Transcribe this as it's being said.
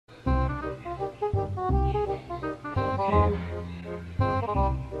Okay.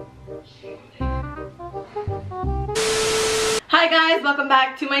 Hi guys, welcome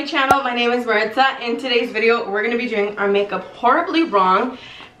back to my channel. My name is Maritza. In today's video, we're going to be doing our makeup horribly wrong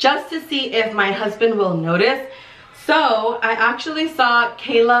just to see if my husband will notice. So I actually saw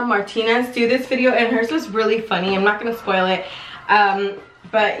Kayla Martinez do this video and hers was really funny. I'm not going to spoil it.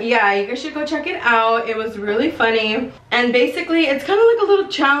 But yeah, you guys should go check it out. It was really funny. And basically, it's kind of like a little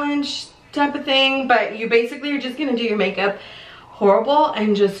challenge type of thing, but you basically are just going to do your makeup horrible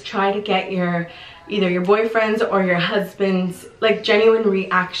and just try to get your either your boyfriend's or your husband's like genuine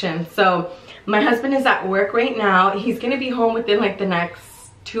reaction. So my husband is at work right now. He's gonna be home within like the next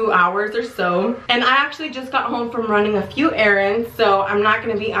 2 hours or so, and I actually just got home from running a few errands, so I'm not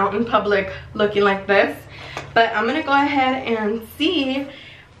gonna be out in public looking like this. But I'm gonna go ahead and see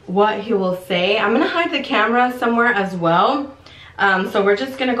what he will say. I'm gonna hide the camera somewhere as well. So we're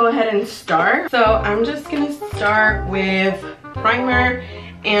just gonna go ahead and start. So I'm just gonna start with primer,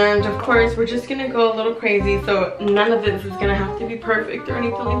 and of course we're just gonna go a little crazy, so none of this is gonna have to be perfect or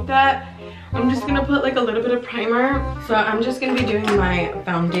anything like that. I'm just gonna put like a little bit of primer. So I'm just gonna be doing my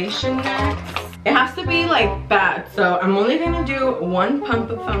foundation next. It has to be like bad, so I'm only gonna do 1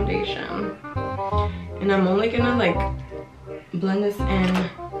 pump of foundation, and I'm only gonna like blend this in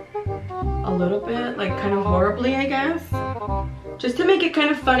a little bit, like kind of horribly, I guess, just to make it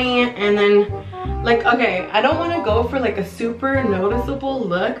kind of funny. And then like, okay, I don't want to go for like a super noticeable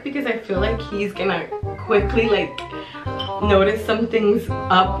look because I feel like he's gonna quickly like notice something's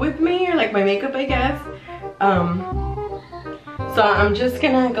up with me, or like my makeup, I guess. So I'm just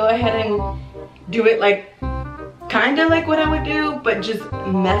gonna go ahead and do it like kind of like what I would do, but just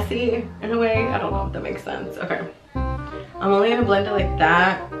messy in a way. I don't know if that makes sense. Okay, I'm only gonna blend it like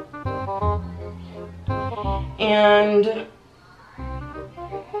that, and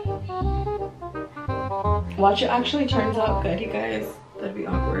watch, it actually turns out good, you guys. That'd be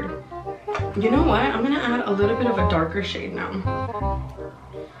awkward. You know what? I'm gonna add a little bit of a darker shade now.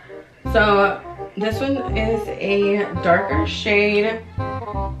 So this one is a darker shade.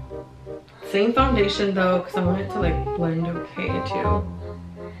 Same foundation though, because I want it to like blend okay too.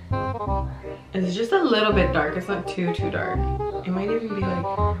 It's just a little bit dark. It's not too dark. It might even be like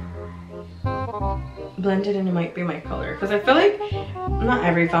blended, and it might be my color, because I feel like not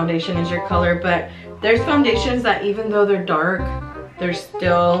every foundation is your color, but there's foundations that even though they're dark, they're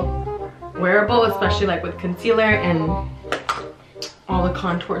still wearable, especially like with concealer and all the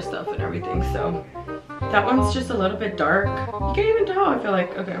contour stuff and everything. So that one's just a little bit dark. You can't even tell, I feel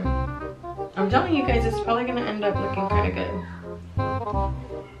like. Okay, I'm telling you guys, it's probably gonna end up looking kind of good.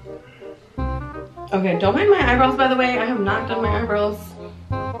 Okay, don't mind my eyebrows, by the way. I have not done my eyebrows.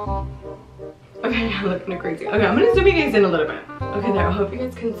 Okay, I'm looking crazy. Okay, I'm gonna zoom you guys in a little bit. Okay, there, I hope you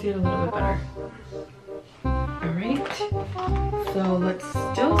guys can see it a little bit better. Alright, so let's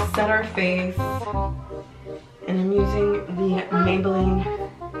still set our face. And I'm using the Maybelline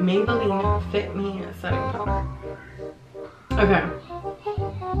Fit Me setting powder. Okay.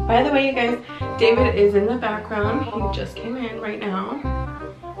 By the way, you guys, David is in the background. He just came in right now,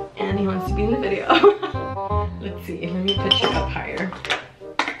 and he wants to be in the video. Let's see, let me put you up higher.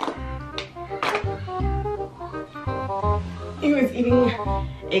 He was eating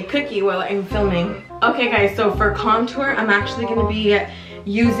a cookie while I'm filming. Okay guys, so for contour, I'm actually gonna be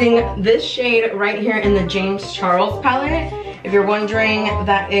using this shade right here in the James Charles palette. If you're wondering,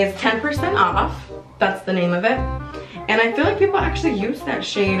 that is 10% off. That's the name of it. And I feel like people actually use that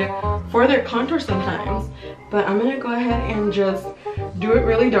shade for their contour sometimes. But I'm gonna go ahead and just do it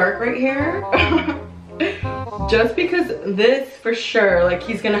really dark right here. Just because this, for sure, like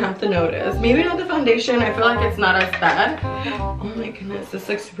he's gonna have to notice. Maybe not the foundation, I feel like it's not as bad. Oh my goodness, this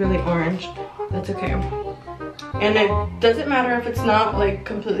looks really orange. That's okay. And it doesn't matter if it's not like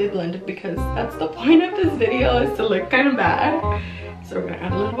completely blended, because that's the point of this video, is to look kind of bad. So we're gonna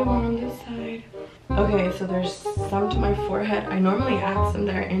add a little bit more on this side. Okay, so there's some to my forehead. I normally add some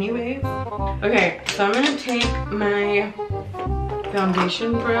there anyways. Okay, so I'm gonna take my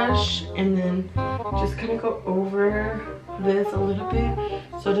foundation brush and then just kind of go over this a little bit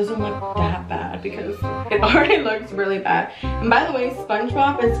so it doesn't look that bad, because it already looks really bad. And by the way,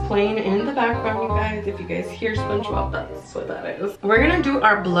 SpongeBob is playing in the background, you guys. If you guys hear SpongeBob, that's what that is. We're gonna do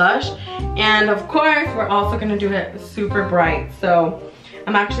our blush, and of course we're also gonna do it super bright. So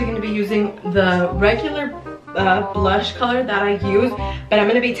I'm actually gonna be using the regular blush color that I use, but I'm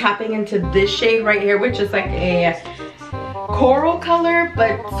gonna be tapping into this shade right here, which is like a coral color,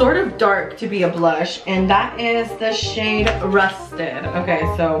 but sort of dark to be a blush, and that is the shade Rusted. Okay,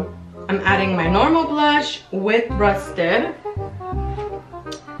 so I'm adding my normal blush with Rusted,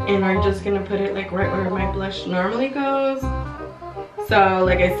 And we're just gonna put it like right where my blush normally goes. So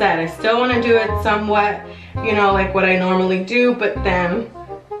like I said, I still want to do it somewhat, you know, like what I normally do, but then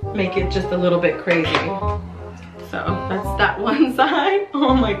make it just a little bit crazy. So that's that one side.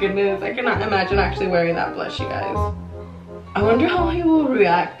 Oh my goodness, I cannot imagine actually wearing that blush, you guys. I wonder how he will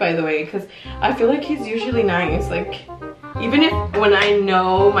react, by the way, because I feel like he's usually nice. Like, even if when I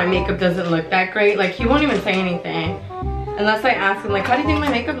know my makeup doesn't look that great, like he won't even say anything. Unless I ask him like, how do you think my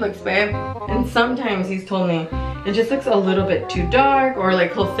makeup looks, babe? And sometimes he's told me, it just looks a little bit too dark, or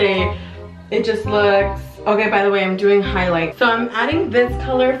like he'll say, it just looks, okay, by the way, I'm doing highlight. So I'm adding this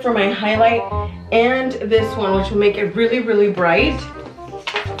color for my highlight and this one, which will make it really, really bright.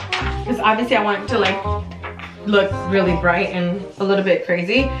 Because obviously I want it to like look really bright and a little bit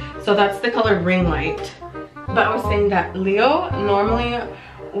crazy. So that's the color Ring Light. But I was saying that Leo normally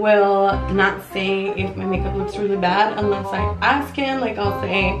will not say if my makeup looks really bad unless I ask him. Like I'll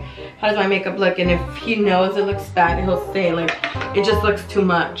say, how does my makeup look? And if he knows it looks bad, he'll say like, it just looks too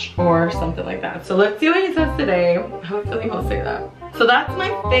much or something like that. So let's see what he says today. I have a feeling he'll say that. So that's my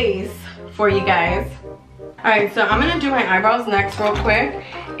face for you guys. Alright, so I'm gonna do my eyebrows next real quick.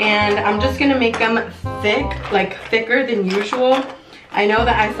 And I'm just gonna make them thick, like thicker than usual. I know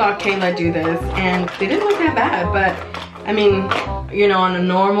that I saw Kayla do this and they didn't look that bad, but I mean, you know, on a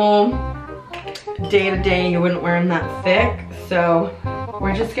normal day-to-day, you wouldn't wear them that thick. So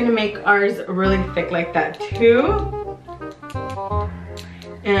we're just gonna make ours really thick like that too.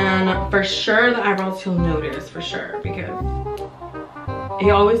 And for sure, the eyebrows he'll notice for sure, because he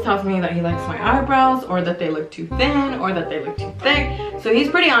always tells me that he likes my eyebrows, or that they look too thin, or that they look too thick. So he's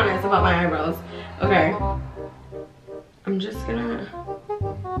pretty honest about my eyebrows. Okay, I'm just gonna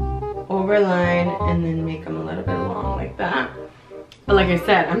overline and then make them a little bit long like that. But like I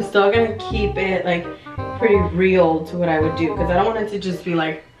said, I'm still gonna keep it like pretty real to what I would do, because I don't want it to just be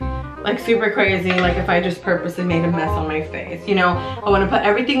like super crazy, like if I just purposely made a mess on my face, you know. I want to put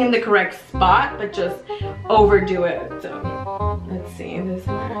everything in the correct spot, but just overdo it. So let's see, this is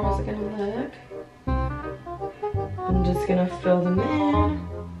how my eyebrows are gonna look. I'm just gonna fill them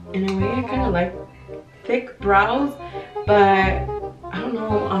in a way. I kind of like thick brows, but I don't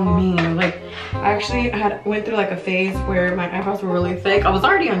know on me. Like I actually went through like a phase where my eyebrows were really thick. I was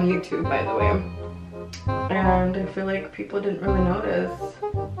already on YouTube, by the way, and I feel like people didn't really notice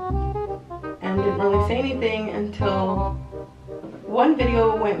and didn't really say anything until one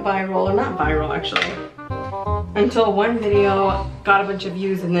video went viral, or not viral actually, until one video got a bunch of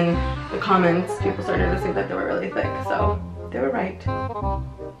views, and then the comments, people started to say that they were really thick. So they were right.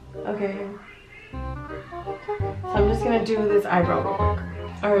 Okay, so I'm just gonna do this eyebrow real quick.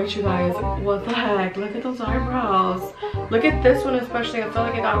 Alright you guys, what the heck, look at those eyebrows. Look at this one especially. I felt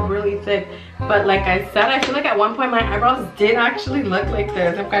like it got really thick, but like I said, I feel like at one point my eyebrows did actually look like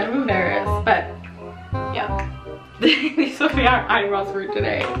this. I'm kind of embarrassed, but yeah. These will be our eyebrows for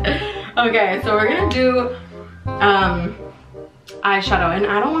today. Okay, so we're gonna do eyeshadow, and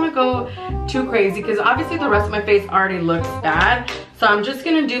I don't want to go too crazy because obviously the rest of my face already looks bad. So I'm just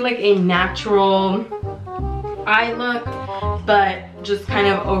gonna do like a natural eye look, but just kind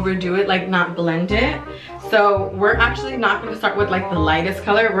of overdo it, like not blend it. So we're actually not going to start with like the lightest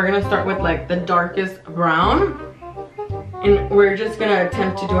color. We're going to start with like the darkest brown, and we're just going to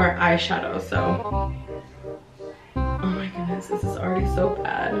attempt to do our eyeshadow. So oh my goodness, this is already so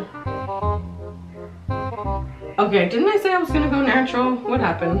bad. Okay, didn't I say I was going to go natural? What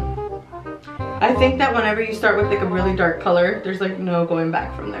happened? I think that whenever you start with like a really dark color, there's like no going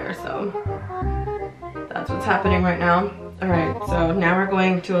back from there. So that's what's happening right now. Alright, so now we're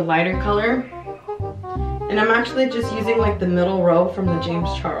going to a lighter color. And I'm actually just using like the middle row from the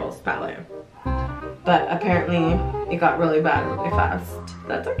James Charles palette. But apparently it got really bad really fast.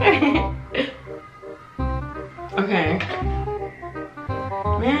 That's okay. Okay.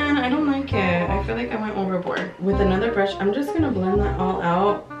 Man, I don't like it. I feel like I went overboard. With another brush, I'm just going to blend that all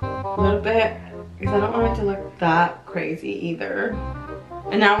out a little bit, because I don't want it to look that crazy either.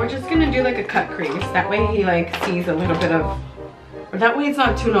 And now we're just gonna do like a cut crease. That way he like sees a little bit of, or that way it's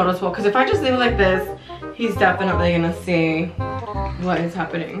not too noticeable. Because if I just leave it like this, he's definitely gonna see what is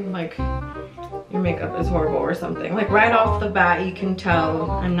happening. Like your makeup is horrible or something. Like right off the bat, you can tell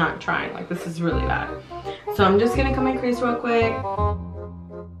I'm not trying. Like this is really bad. So I'm just gonna cut my crease real quick.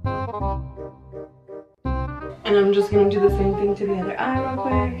 And I'm just gonna do the same thing to the other eye real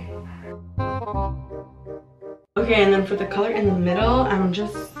quick. Okay, and then for the color in the middle, I'm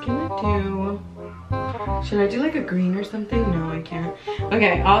just gonna do, should I do like a green or something? No, I can't.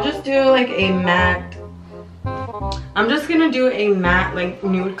 Okay, I'll just do like a matte, I'm just gonna do a matte like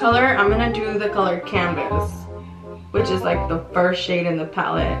nude color. I'm gonna do the color Canvas. which is like the first shade in the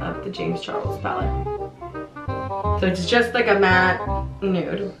palette of the James Charles palette. So it's just like a matte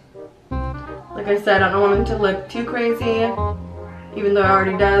nude. Like I said, I don't want it to look too crazy, even though it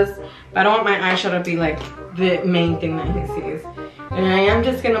already does. But I don't want my eyeshadow to be like the main thing that he sees. And I am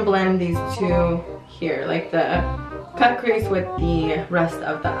just gonna blend these two here, like the cut crease with the rest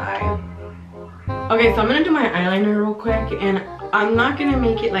of the eye. Okay, so I'm gonna do my eyeliner real quick, and I'm not gonna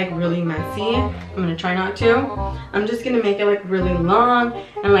make it like really messy. I'm gonna try not to. I'm just gonna make it like really long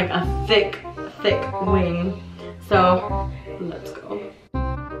and like a thick wing. So let's go.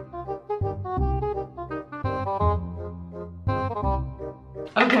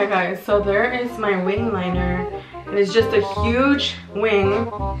 Okay guys, so there is my wing liner. It is just a huge wing,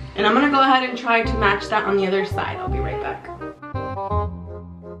 and I'm gonna go ahead and try to match that on the other side. I'll be right back.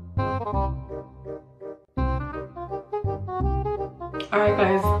 Alright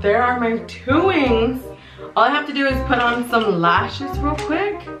guys, there are my two wings. All I have to do is put on some lashes real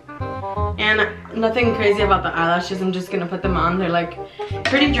quick. And nothing crazy about the eyelashes, I'm just gonna put them on. They're like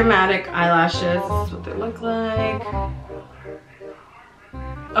pretty dramatic eyelashes. This is what they look like.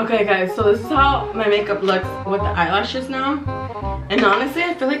 Okay guys, so this is how my makeup looks with the eyelashes now. And honestly,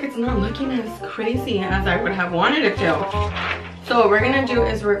 I feel like it's not looking as crazy as I would have wanted it to. So what we're gonna do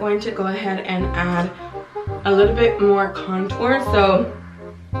is we're going to go ahead and add a little bit more contour. So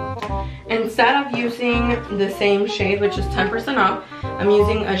instead of using the same shade, which is 10% off, I'm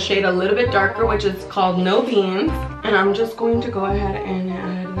using a shade a little bit darker, which is called No Beans. And I'm just going to go ahead and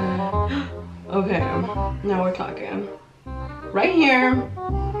add that. Okay, now we're talking. Right here,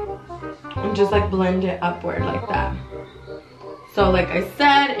 and just like blend it upward like that. So like I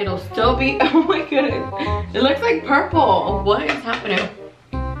said, it'll still be, oh my goodness, it looks like purple. What is happening?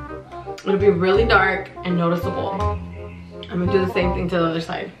 It'll be really dark and noticeable. I'm gonna do the same thing to the other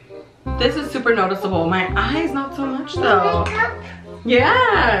side. This is super noticeable. My eyes not so much though.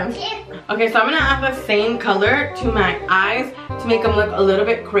 Yeah. Okay, so I'm gonna add the same color to my eyes to make them look a little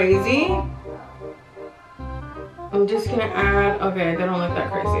bit crazy. I'm just gonna add, okay, they don't look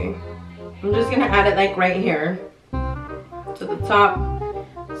that crazy. I'm just gonna add it like right here to the top,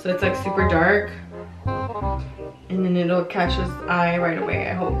 so it's like super dark, and then it'll catch his eye right away,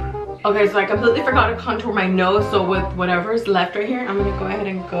 I hope. Okay, so I completely forgot to contour my nose, so with whatever's left right here, I'm gonna go ahead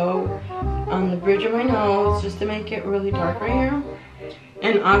and go on the bridge of my nose just to make it really dark right here,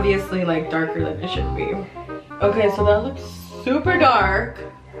 and obviously like darker than it should be. Okay, so that looks super dark.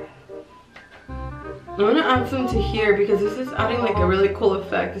 I'm gonna add some to here because this is adding like a really cool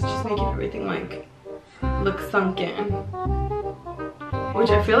effect. It's just making everything like look sunken, which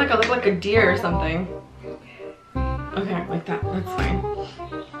I feel like I look like a deer or something. Okay, like that, that's fine.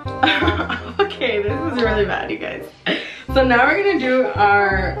 Okay, this is really bad, you guys. So now we're gonna do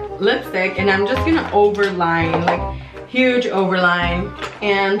our lipstick, and I'm just gonna overline, like huge overline,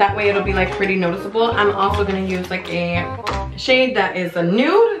 and that way it'll be like pretty noticeable. I'm also gonna use like a shade that is a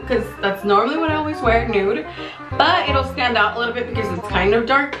nude, because that's normally what I always wear, nude, but it'll stand out a little bit because it's kind of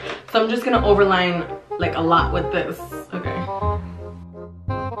dark. So I'm just gonna overline like a lot with this. Okay.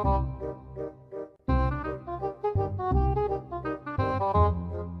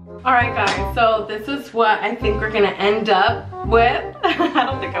 Alright guys, so this is what I think we're gonna end up with. I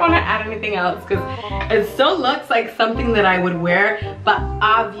don't think I want to add anything else because it still looks like something that I would wear, but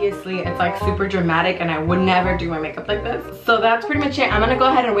obviously it's like super dramatic and I would never do my makeup like this. So that's pretty much it. I'm gonna go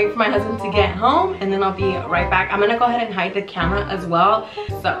ahead and wait for my husband to get home, and then I'll be right back. I'm gonna go ahead and hide the camera as well.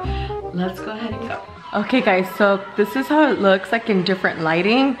 So let's go ahead and go. Okay guys, so this is how it looks like in different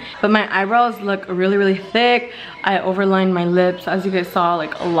lighting, but my eyebrows look really thick. I overlined my lips, as you guys saw,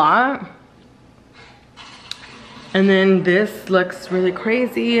 like a lot. And then this looks really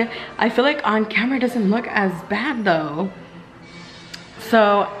crazy. I feel like on camera it doesn't look as bad though.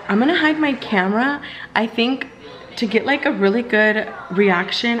 So I'm gonna hide my camera. I think to get like a really good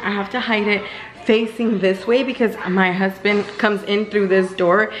reaction, I have to hide it facing this way because my husband comes in through this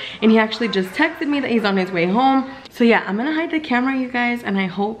door, and he actually just texted me that he's on his way home. So yeah, I'm gonna hide the camera, you guys, and I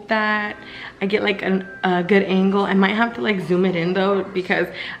hope that I get like a good angle. I might have to like zoom it in though, because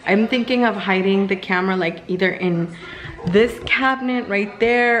I'm thinking of hiding the camera like either in this cabinet right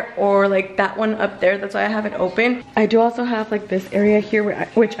there or like that one up there. That's why I have it open. I do also have like this area here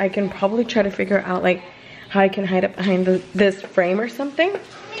which I can probably try to figure out like how I can hide it behind this frame or something.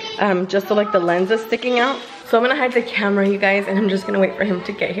 Just so like the lens is sticking out. So I'm gonna hide the camera, you guys, and I'm just gonna wait for him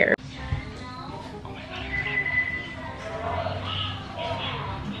to get here. Oh my God,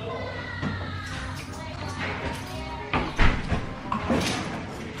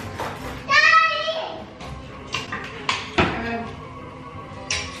 Daddy!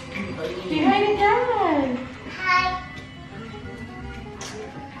 Say hi to Dad! Hi.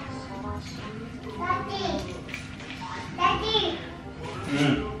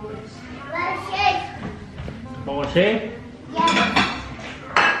 Okay? Yes.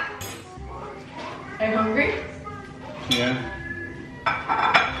 Are you hungry? Yeah.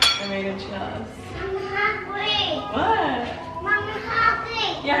 I made a chest. I'm hungry. What? I'm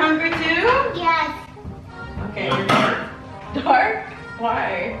hungry. You're hungry too? Yes. Okay. You're dark. Dark?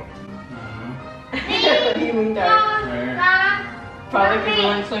 Why? What do you mean dark? Mom. Probably because we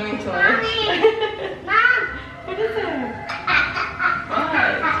went swimming too much. Mom. What is it? What?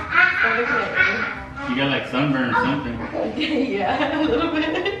 What is it? You got like sunburn or something. Yeah, a little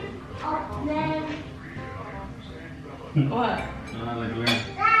bit. Oh, man. What? Oh, I look weird.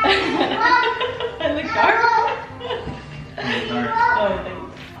 I look dark? You're dark. Oh,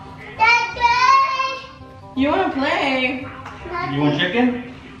 thanks. You want to play? You want chicken?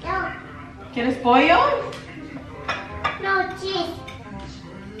 No. ¿Quieres pollo? No cheese.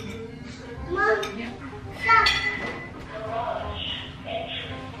 Mom. Stop.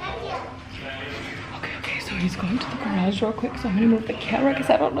 Thank you. Okay, so he's going to the garage real quick, so I'm gonna move the camera because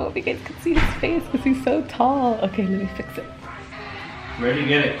I don't know if you guys can see his face because he's so tall. Okay, let me fix it. Ready to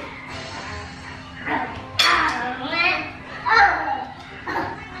get it.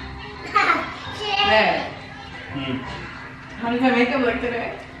 There. Hmm. How does my makeup look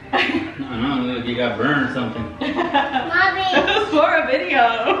today? I don't know, look like you got burned or something. Mommy. That was for a video.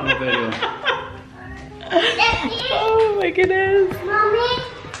 What video? Daddy. Oh my goodness. Mommy.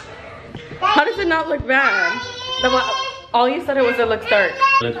 How does it not look bad? All you said it was it looks dark.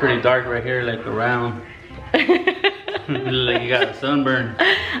 It looks pretty dark right here, like around. It looks like you got a sunburn.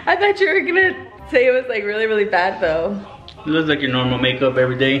 I thought you were gonna say it was like really, really bad though. It looks like your normal makeup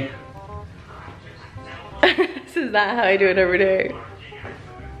every day. This is not how I do it every day.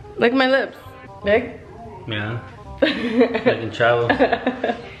 Look at my lips. Big? Yeah. Like in travel.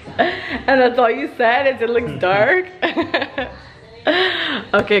 And that's all you said is it looks dark?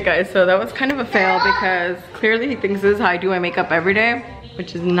 Okay guys, so that was kind of a fail because clearly he thinks this is how I do my makeup every day,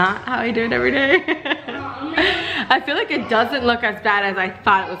 which is not how I do it every day. I feel like it doesn't look as bad as I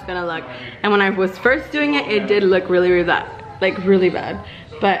thought it was gonna look. And when I was first doing it, it did look really, really bad. Like really bad.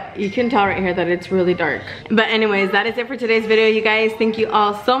 But you can tell right here that it's really dark. But anyways, that is it for today's video, you guys. Thank you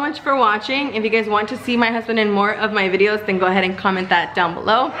all so much for watching. If you guys want to see my husband in more of my videos, then go ahead and comment that down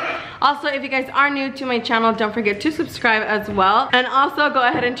below. Also, if you guys are new to my channel, don't forget to subscribe as well. And also go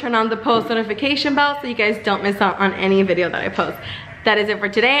ahead and turn on the post notification bell so you guys don't miss out on any video that I post. That is it for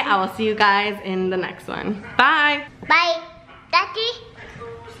today. I will see you guys in the next one. Bye. Bye. Daddy.